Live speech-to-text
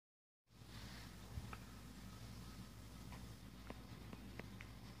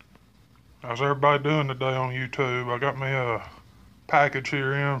How's everybody doing today on YouTube? I got me a package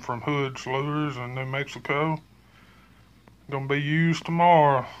here in from Hood's Lures in New Mexico. Gonna be used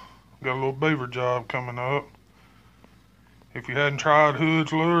tomorrow. Got a little beaver job coming up. If you hadn't tried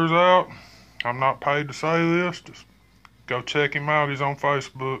Hood's Lures out, I'm not paid to say this. Just go check him out. He's on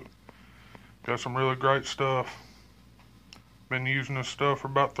Facebook. Got some really great stuff. Been using this stuff for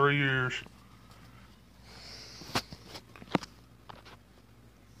about 3 years.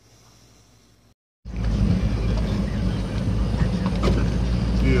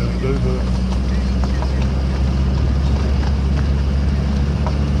 Yeah, do that.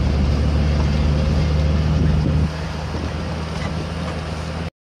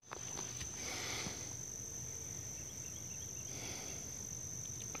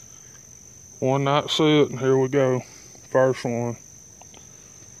 One night sit, and here we go. First one.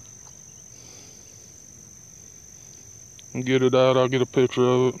 And get it out, I'll get a picture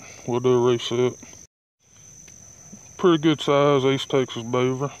of it. We'll do a reset. Pretty good size East Texas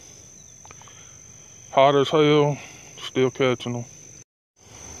beaver. Hot as hell, still catching them.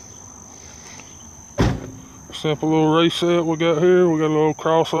 Simple little reset we got here. We got a little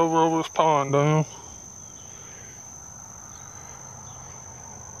crossover over this pond down.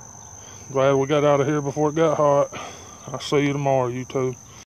 Glad we got out of here before it got hot. I'll see you tomorrow, YouTube.